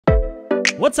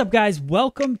What's up guys,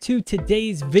 welcome to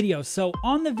today's video. So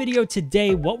on the video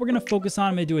today, what we're gonna focus on,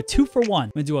 I'm gonna do a 2-for-1.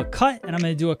 I'm gonna do a cut and I'm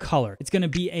gonna do a color. It's gonna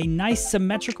be a nice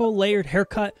symmetrical layered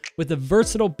haircut with a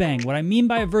versatile bang. What I mean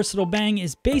by a versatile bang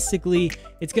is basically,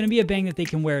 it's gonna be a bang that they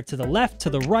can wear to the left,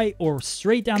 to the right, or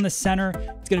straight down the center.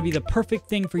 It's gonna be the perfect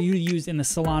thing for you to use in the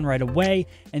salon right away.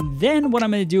 And then what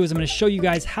I'm gonna do is I'm gonna show you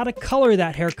guys how to color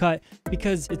that haircut,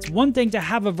 because it's one thing to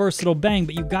have a versatile bang,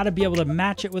 but you gotta be able to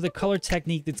match it with a color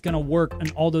technique that's gonna work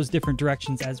in all those different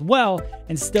directions as well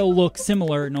and still look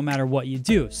similar no matter what you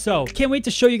do. So can't wait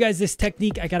to show you guys this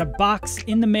technique. I got a box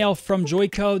in the mail from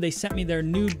Joico. They sent me their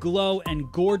Nude Glow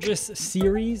and Gorgeous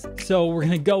series. So we're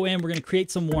gonna go in, we're gonna create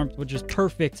some warmth, which is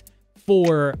perfect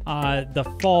for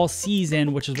the fall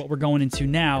season, which is what we're going into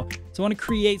now. So I want to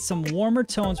create some warmer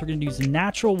tones. We're going to use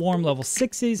natural warm level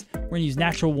 6s. We're going to use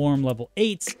natural warm level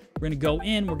 8s. We're going to go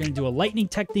in, we're going to do a lightening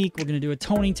technique. We're going to do a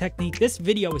toning technique. This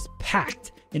video is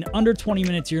packed. In under 20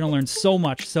 minutes, you're going to learn so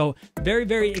much. So very,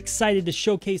 very excited to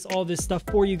showcase all this stuff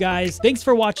for you guys. Thanks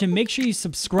for watching. Make sure you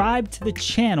subscribe to the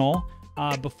channel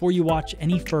before you watch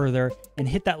any further, and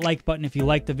hit that like button if you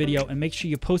like the video, and make sure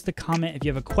you post a comment if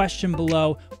you have a question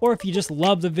below, or if you just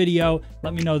love the video,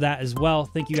 let me know that as well.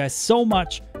 Thank you guys so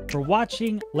much for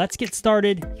watching. Let's get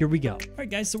started. Here we go. All right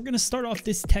guys, so we're going to start off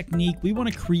this technique. We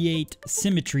want to create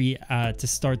symmetry to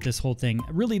start this whole thing.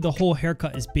 Really, the whole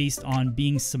haircut is based on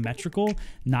being symmetrical,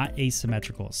 not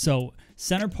asymmetrical. So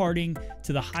center parting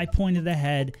to the high point of the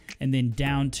head, and then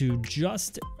down to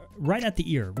just right at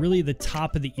the ear, really the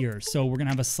top of the ear. So we're gonna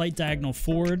have a slight diagonal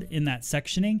forward in that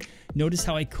sectioning. Notice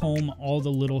how I comb all the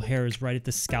little hairs right at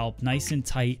the scalp, nice and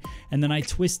tight, and then I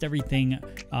twist everything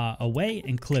away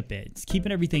and clip it. It's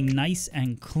keeping everything nice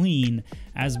and clean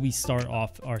as we start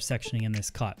off our sectioning in this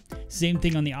cut. Same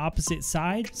thing on the opposite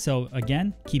side. So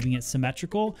again, keeping it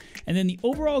symmetrical. And then the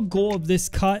overall goal of this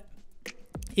cut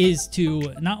is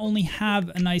to not only have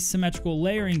a nice symmetrical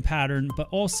layering pattern, but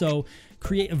also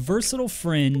create a versatile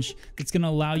fringe that's going to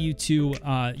allow you to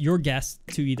your guest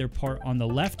to either part on the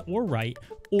left or right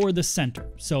or the center.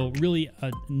 So really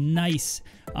a nice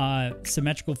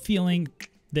symmetrical feeling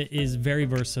that is very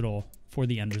versatile for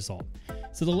the end result.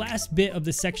 So the last bit of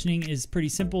the sectioning is pretty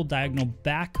simple: diagonal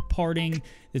back parting.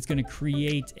 It's going to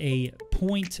create a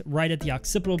point right at the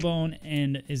occipital bone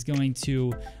and is going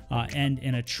to end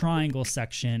in a triangle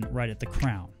section right at the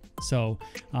crown. So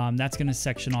that's going to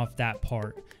section off that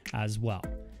part as well.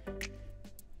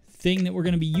 Thing that we're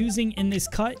going to be using in this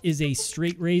cut is a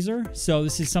straight razor. So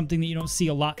this is something that you don't see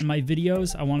a lot in my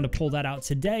videos. I wanted to pull that out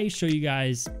today, show you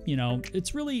guys, you know,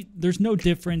 it's really, there's no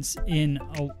difference in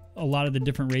a lot of the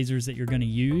different razors that you're going to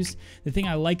use. The thing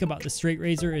I like about the straight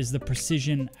razor is the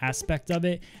precision aspect of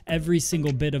it. Every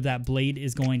single bit of that blade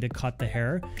is going to cut the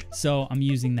hair. So I'm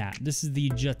using that. This is the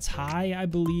Jatai, I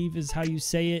believe is how you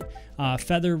say it.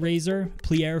 Feather razor,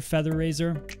 plier feather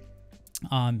razor.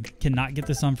 Cannot get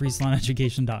this on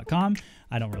freesaloneducation.com.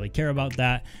 I don't really care about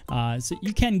that. So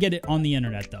you can get it on the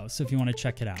internet though. So if you want to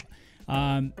check it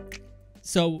out.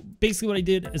 So basically what I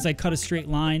did is I cut a straight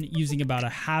line using about a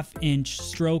 1/2 inch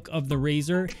stroke of the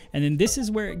razor. And then this is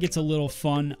where it gets a little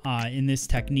fun in this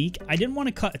technique. I didn't want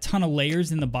to cut a ton of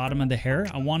layers in the bottom of the hair.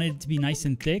 I wanted it to be nice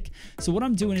and thick. So what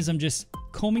I'm doing is I'm just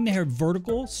combing the hair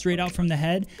vertical straight out from the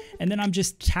head, and then I'm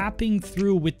just tapping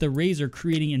through with the razor,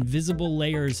 creating invisible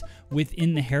layers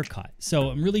within the haircut. So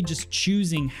I'm really just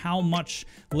choosing how much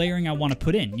layering I want to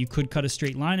put in. You could cut a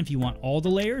straight line if you want all the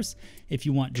layers. If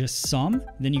you want just some,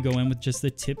 then you go in with just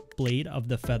the tip blade of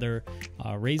the feather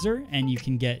razor, and you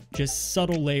can get just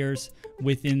subtle layers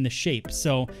within the shape.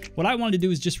 So what I wanted to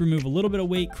do is just remove a little bit of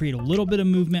weight, create a little bit of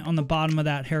movement on the bottom of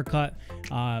that haircut,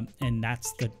 and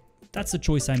that's the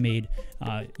choice I made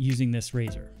using this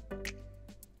razor.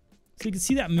 So you can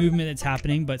see that movement that's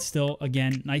happening, but still,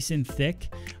 again, nice and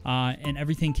thick, and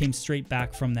everything came straight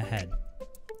back from the head.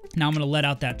 Now I'm going to let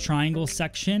out that triangle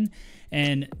section,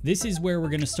 and this is where we're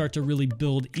going to start to really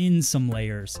build in some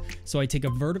layers. So I take a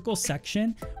vertical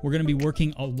section. We're going to be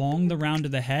working along the round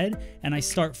of the head, and I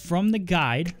start from the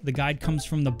guide. The guide comes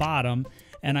from the bottom,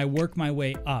 and I work my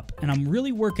way up. And I'm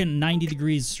really working 90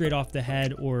 degrees straight off the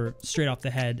head, or straight off the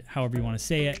head, however you want to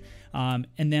say it.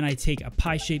 And then I take a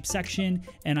pie-shaped section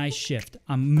and I shift.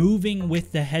 I'm moving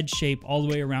with the head shape all the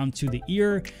way around to the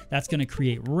ear. That's going to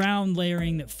create round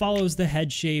layering that follows the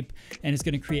head shape, and it's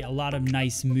going to create a lot of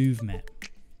nice movement.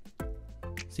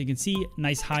 So you can see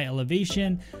nice high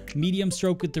elevation, medium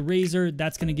stroke with the razor.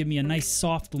 That's going to give me a nice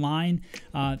soft line.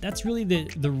 That's really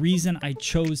the reason I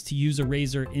chose to use a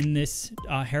razor in this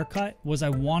haircut, was I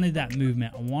wanted that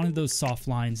movement. I wanted those soft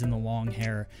lines in the long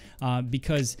hair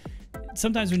because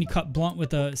sometimes when you cut blunt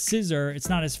with a scissor, it's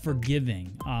not as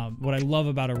forgiving. What I love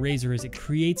about a razor is it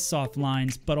creates soft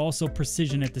lines, but also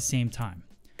precision at the same time.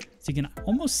 So you can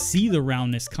almost see the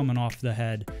roundness coming off the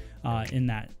head in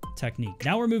that technique.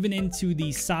 Now we're moving into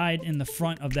the side and the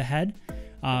front of the head.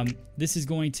 This is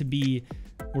going to be,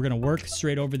 we're gonna work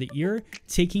straight over the ear,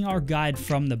 taking our guide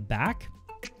from the back.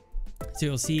 So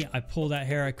you'll see I pull that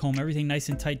hair, I comb everything nice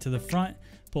and tight to the front,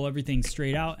 pull everything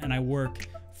straight out, and I work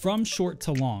from short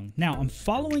to long. Now I'm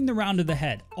following the round of the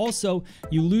head. Also,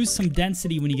 you lose some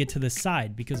density when you get to the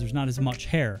side because there's not as much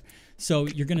hair. So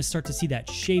you're gonna start to see that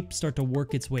shape start to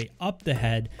work its way up the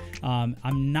head.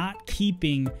 I'm not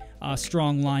keeping a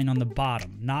strong line on the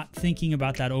bottom, not thinking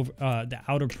about that over the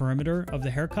outer perimeter of the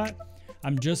haircut.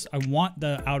 I want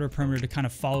the outer perimeter to kind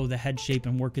of follow the head shape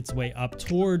and work its way up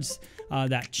towards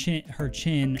that chin, her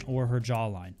chin or her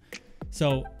jawline.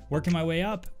 So working my way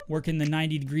up, working the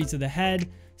 90 degrees of the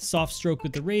head, soft stroke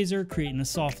with the razor, creating a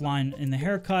soft line in the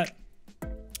haircut,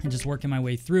 and just working my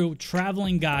way through,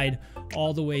 traveling guide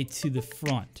all the way to the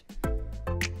front.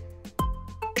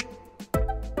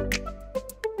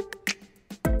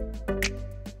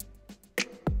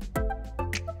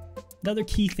 Another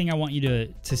key thing I want you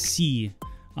to see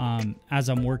as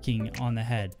I'm working on the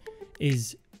head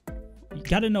is you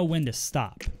got to know when to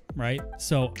stop, right?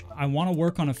 So I want to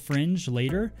work on a fringe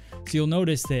later. So you'll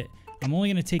notice that I'm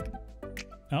only going to take,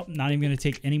 oh, not even going to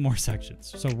take any more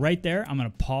sections. So right there, I'm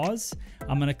going to pause.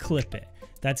 I'm going to clip it.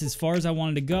 That's as far as I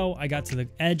wanted to go. I got to the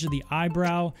edge of the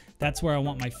eyebrow. That's where I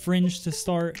want my fringe to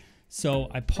start. So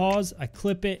I pause, I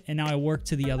clip it, and now I work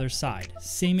to the other side.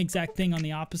 Same exact thing on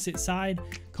the opposite side,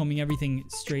 combing everything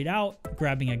straight out,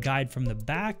 grabbing a guide from the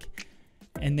back,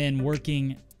 and then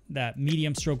working that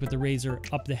medium stroke with the razor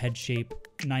up the head shape,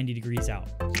 90 degrees out.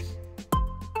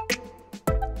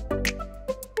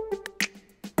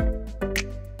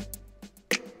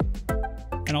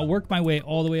 And I'll work my way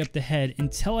all the way up the head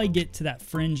until I get to that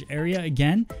fringe area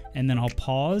again, and then I'll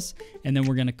pause, and then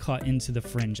we're gonna cut into the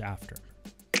fringe after.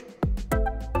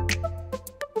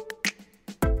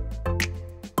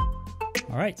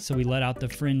 All right, so we let out the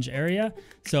fringe area.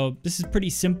 So this is pretty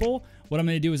simple. What I'm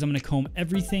gonna do is I'm gonna comb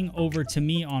everything over to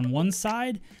me on one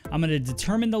side. I'm gonna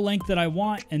determine the length that I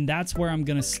want, and that's where I'm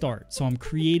gonna start. So I'm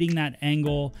creating that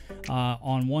angle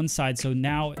on one side. So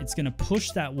now it's gonna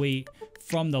push that weight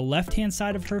from the left-hand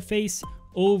side of her face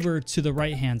over to the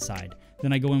right-hand side.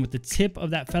 Then I go in with the tip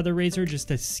of that feather razor just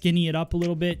to skinny it up a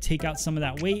little bit, take out some of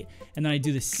that weight, and then I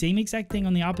do the same exact thing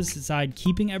on the opposite side,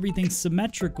 keeping everything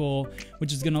symmetrical,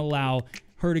 which is gonna allow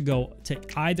her to go to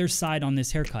either side on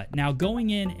this haircut. Now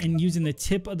going in and using the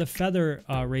tip of the feather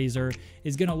razor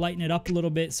is gonna lighten it up a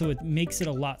little bit so it makes it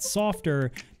a lot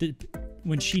softer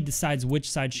when she decides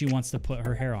which side she wants to put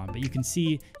her hair on. But you can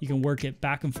see, you can work it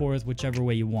back and forth whichever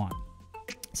way you want.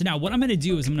 So now what I'm gonna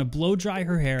do is I'm gonna blow dry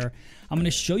her hair. I'm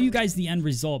gonna show you guys the end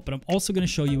result, but I'm also gonna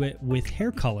show you it with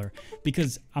hair color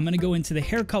because I'm gonna go into the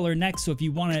hair color next. So if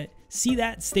you wanna see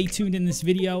that, stay tuned in this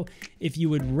video. If you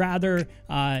would rather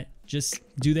just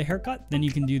do the haircut, then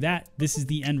you can do that. This is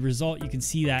the end result. You can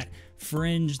see that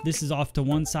fringe. This is off to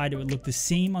one side. It would look the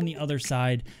same on the other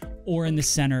side, or in the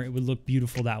center. It would look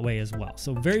beautiful that way as well.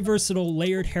 So very versatile,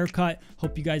 layered haircut.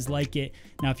 Hope you guys like it.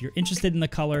 Now, if you're interested in the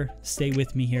color, stay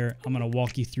with me here. I'm gonna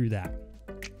walk you through that.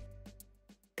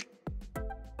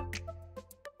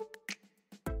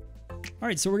 All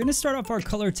right, so we're gonna start off our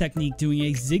color technique doing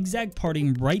a zigzag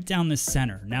parting right down the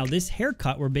center. Now this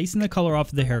haircut, we're basing the color off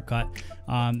of the haircut.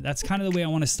 That's kind of the way I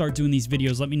wanna start doing these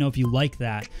videos. Let me know if you like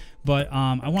that. But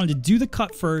I wanted to do the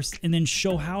cut first and then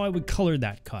show how I would color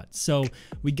that cut. So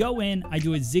we go in, I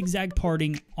do a zigzag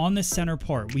parting on the center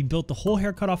part. We built the whole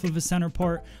haircut off of a center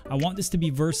part. I want this to be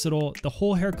versatile. The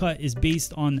whole haircut is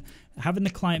based on having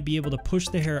the client be able to push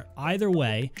the hair either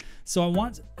way. So I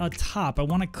want a top, I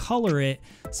want to color it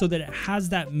so that it has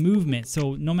that movement.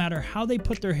 So no matter how they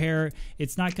put their hair,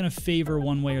 it's not going to favor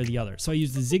one way or the other. So I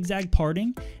use the zigzag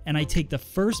parting and I take the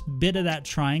first bit of that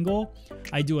triangle,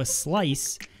 I do a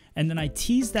slice, and then I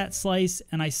tease that slice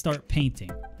and I start painting.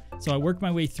 So I work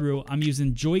my way through. I'm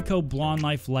using Joico Blonde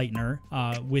Life Lightener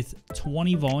with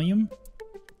 20 volume,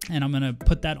 and I'm gonna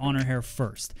put that on her hair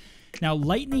first. Now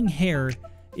lightening hair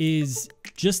is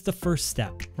just the first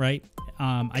step, right?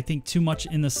 I think too much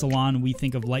in the salon, we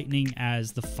think of lightening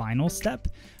as the final step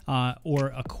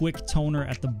or a quick toner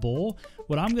at the bowl.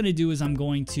 What I'm gonna do is I'm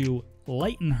going to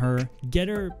lighten her, get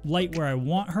her light where I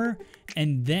want her,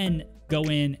 and then go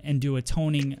in and do a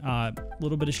toning, a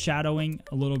little bit of shadowing,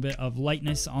 a little bit of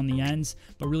lightness on the ends,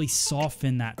 but really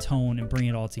soften that tone and bring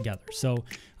it all together. So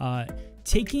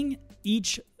taking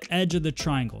each edge of the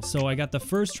triangle. So I got the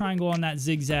first triangle on that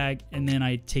zigzag, and then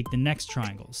I take the next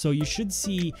triangle. So you should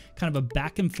see kind of a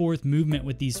back and forth movement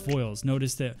with these foils.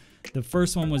 Notice that the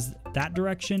first one was that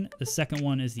direction, the second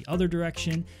one is the other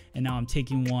direction, and now I'm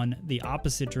taking one the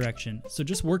opposite direction. So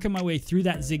just working my way through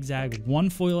that zigzag, one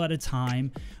foil at a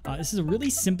time. This is a really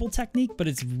simple technique, but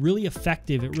it's really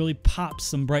effective. It really pops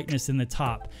some brightness in the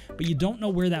top, but you don't know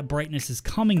where that brightness is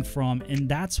coming from, and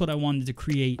that's what I wanted to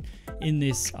create in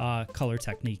this color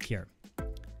technique here.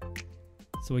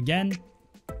 So again,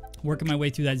 working my way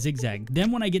through that zigzag.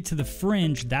 Then when I get to the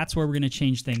fringe, that's where we're gonna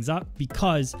change things up.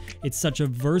 Because it's such a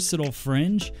versatile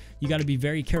fringe, you gotta be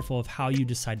very careful of how you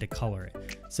decide to color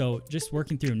it. So just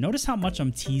working through, notice how much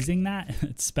I'm teasing that.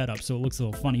 It's sped up so it looks a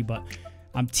little funny, but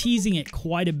I'm teasing it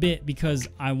quite a bit because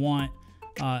I want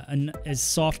as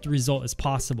soft result as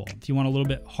possible. If you want a little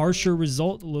bit harsher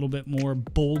result, a little bit more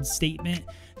bold statement,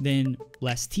 then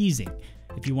less teasing.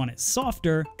 If you want it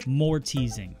softer, more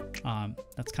teasing.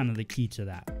 That's kind of the key to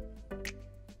that.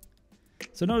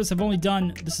 So notice I've only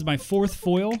done, this is my fourth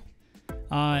foil,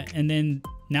 and then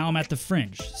now I'm at the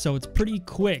fringe. So it's pretty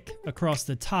quick across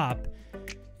the top.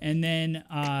 And then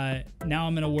now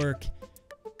I'm gonna work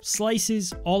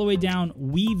slices all the way down,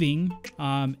 weaving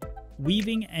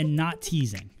and not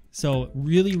teasing. So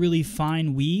really, really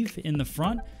fine weave in the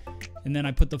front. And then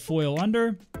I put the foil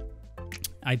under,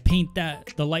 I paint the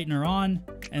lightener on,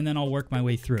 and then I'll work my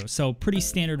way through. So pretty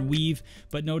standard weave,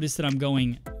 but notice that I'm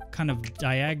going kind of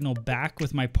diagonal back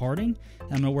with my parting.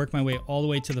 And I'm gonna work my way all the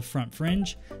way to the front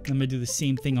fringe. And I'm gonna do the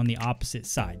same thing on the opposite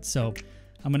side. So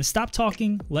I'm gonna stop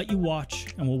talking, let you watch,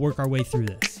 and we'll work our way through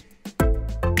this.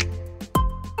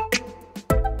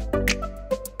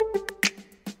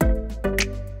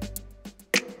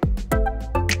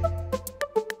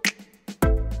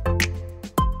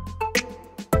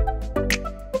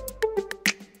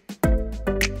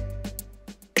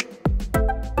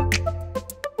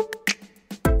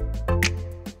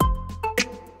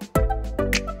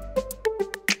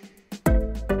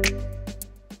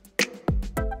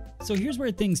 So here's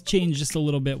where things change just a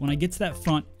little bit. When I get to that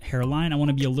front hairline, I want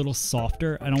to be a little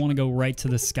softer. I don't want to go right to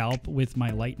the scalp with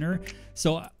my lightener.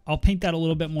 So I'll paint that a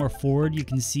little bit more forward, you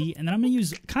can see. And then I'm going to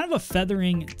use kind of a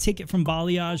feathering, take it from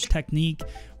balayage technique,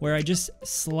 where I just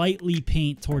slightly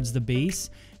paint towards the base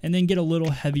and then get a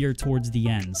little heavier towards the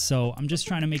ends. So I'm just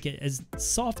trying to make it as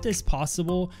soft as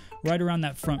possible right around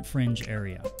that front fringe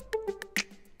area.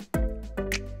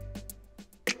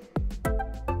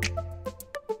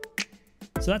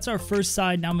 So that's our first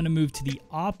side. Now I'm going to move to the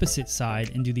opposite side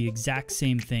and do the exact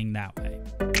same thing that way.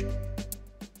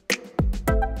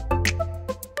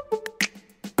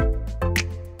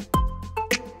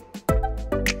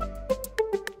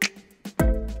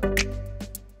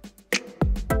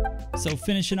 So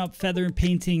finishing up feather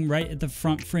painting right at the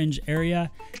front fringe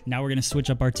area. Now we're going to switch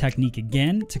up our technique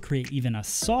again to create even a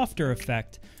softer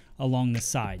effect along the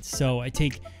sides. So I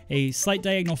take a slight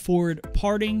diagonal forward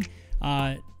parting,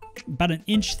 about an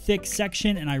inch thick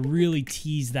section, and I really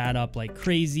tease that up like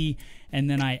crazy. And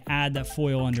then I add that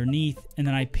foil underneath, and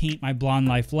then I paint my Blonde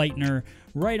Life lightener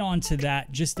right onto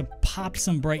that just to pop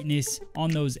some brightness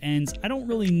on those ends. I don't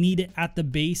really need it at the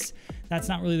base. That's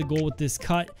not really the goal with this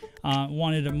cut.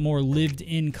 Wanted a more lived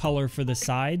in color for the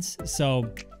sides.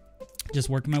 So just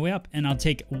working my way up, and I'll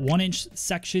take 1-inch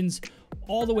sections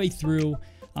all the way through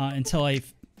until I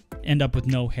end up with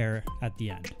no hair at the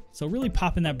end. So really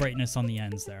popping that brightness on the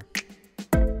ends there.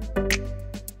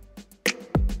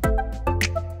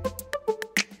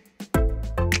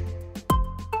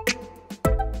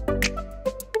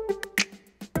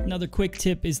 Another quick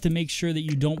tip is to make sure that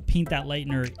you don't paint that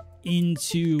lightener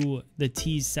into the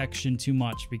tease section too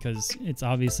much, because it's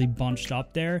obviously bunched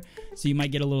up there. So you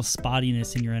might get a little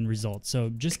spottiness in your end result. So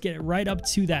just get it right up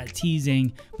to that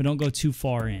teasing, but don't go too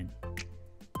far in.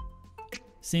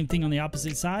 Same thing on the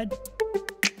opposite side.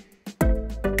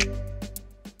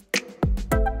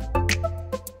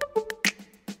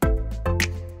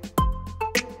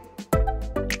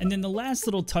 And then the last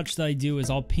little touch that I do is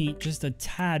I'll paint just a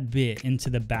tad bit into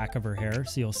the back of her hair.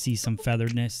 So you'll see some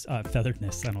featheredness, I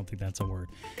don't think that's a word.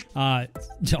 I'll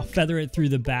feather it through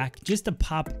the back just to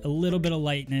pop a little bit of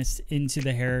lightness into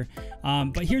the hair.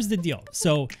 But here's the deal.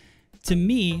 So to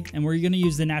me, and we're going to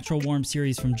use the Natural Warm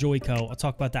series from Joico. I'll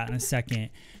talk about that in a second.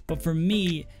 But for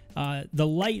me, the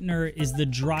lightener is the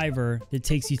driver that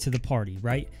takes you to the party,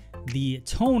 right? The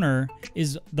toner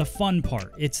is the fun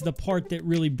part. It's the part that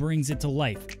really brings it to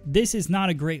life. This is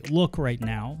not a great look right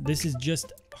now. This is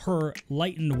just her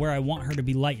lightened where I want her to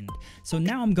be lightened. So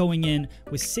now I'm going in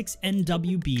with 6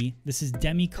 NWB. This is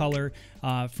Demi Color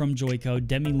from Joico,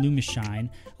 Demi Lumishine.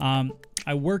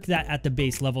 I work that at the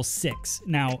base, level 6.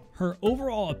 Now, her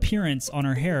overall appearance on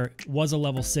her hair was a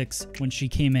level 6 when she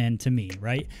came in to me,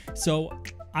 right? So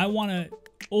I want to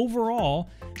overall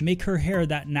make her hair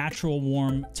that natural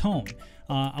warm tone.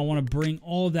 I want to bring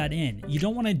all of that in. You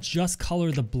don't want to just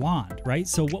color the blonde, right?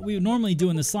 So what we would normally do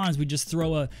in the salon is we just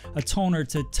throw a toner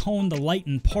to tone the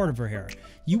lightened part of her hair.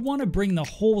 You want to bring the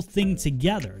whole thing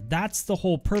together. That's the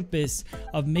whole purpose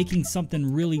of making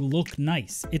something really look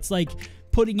nice. It's like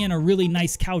putting in a really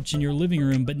nice couch in your living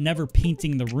room but never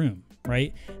painting the room,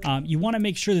 right? You want to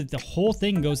make sure that the whole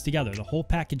thing goes together, the whole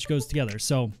package goes together.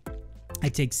 So I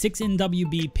take 6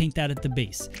 NWB, paint that at the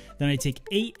base. Then I take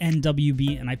 8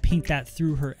 NWB and I paint that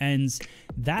through her ends.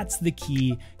 That's the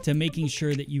key to making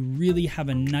sure that you really have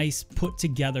a nice put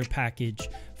together package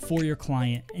for your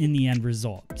client in the end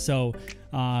result. So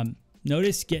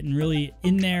notice getting really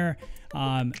in there,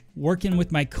 working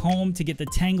with my comb to get the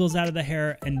tangles out of the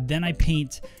hair, and then I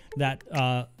paint that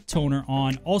toner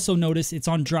on. Also notice it's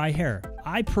on dry hair.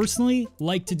 I personally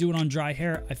like to do it on dry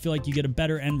hair. I feel like you get a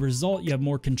better end result. You have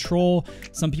more control.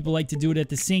 Some people like to do it at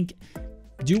the sink.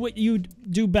 Do what you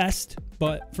do best,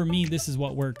 but for me, this is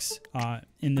what works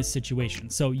in this situation.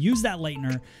 So use that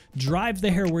lightener, drive the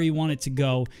hair where you want it to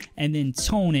go, and then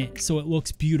tone it so it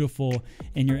looks beautiful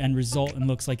in your end result and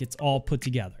looks like it's all put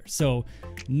together. So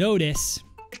notice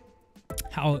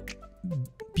how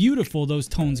beautiful those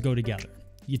tones go together.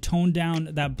 You tone down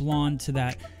that blonde to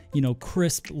that, you know,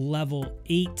 crisp level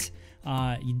 8.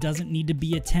 It doesn't need to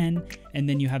be a 10. And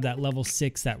then you have that level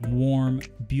 6, that warm,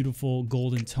 beautiful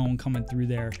golden tone coming through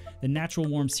there. The Natural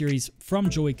Warm series from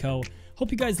Joico.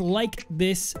 Hope you guys like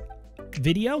this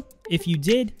video. If you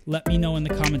did, let me know in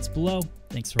the comments below.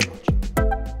 Thanks for watching.